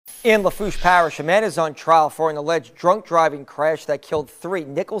In Lafourche Parish, a man is on trial for an alleged drunk driving crash that killed 3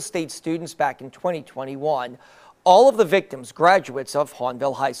 Nicholls State students back in 2021. All of the victims graduates of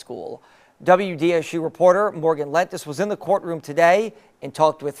Hahnville High School. WDSU reporter Morgan Lentis was in the courtroom today and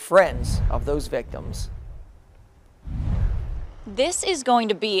talked with friends of those victims. This is going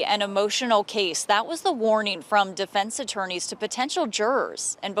to be an emotional case. That was the warning from defense attorneys to potential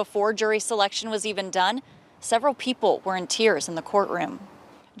jurors. And before jury selection was even done, several people were in tears in the courtroom.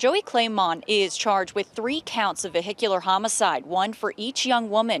 Joey Claymont is charged with 3 counts of vehicular homicide, one for each young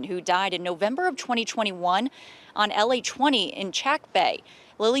woman who died in November of 2021 on LA 20 in Chack Bay.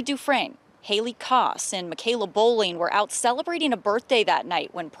 Lily Dufresne, Haley Koss, and Michaela Bowling were out celebrating a birthday that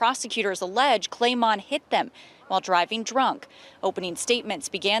night when prosecutors allege Claymont hit them while driving drunk. Opening statements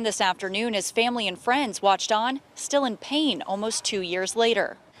began this afternoon as family and friends watched on, still in pain almost 2 years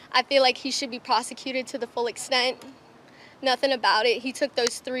later. I feel like he should be prosecuted to the full extent. Nothing about it. He took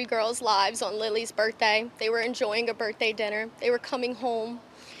those 3 girls' lives on Lily's birthday. They were enjoying a birthday dinner. They were coming home,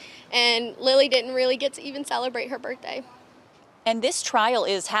 and Lily didn't really get to even celebrate her birthday. And this trial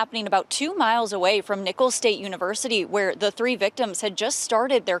is happening about 2 miles away from Nicholls State University, where the 3 victims had just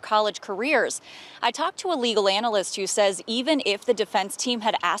started their college careers. I talked to a legal analyst who says even if the defense team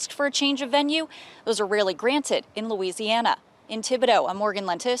had asked for a change of venue, those are rarely granted in Louisiana. In Thibodaux, I'm Morgan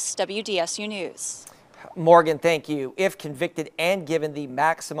Lentis, WDSU News. Morgan, thank you. If convicted and given the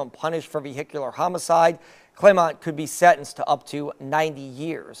maximum punish for vehicular homicide, Claymont could be sentenced to up to 90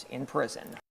 years in prison.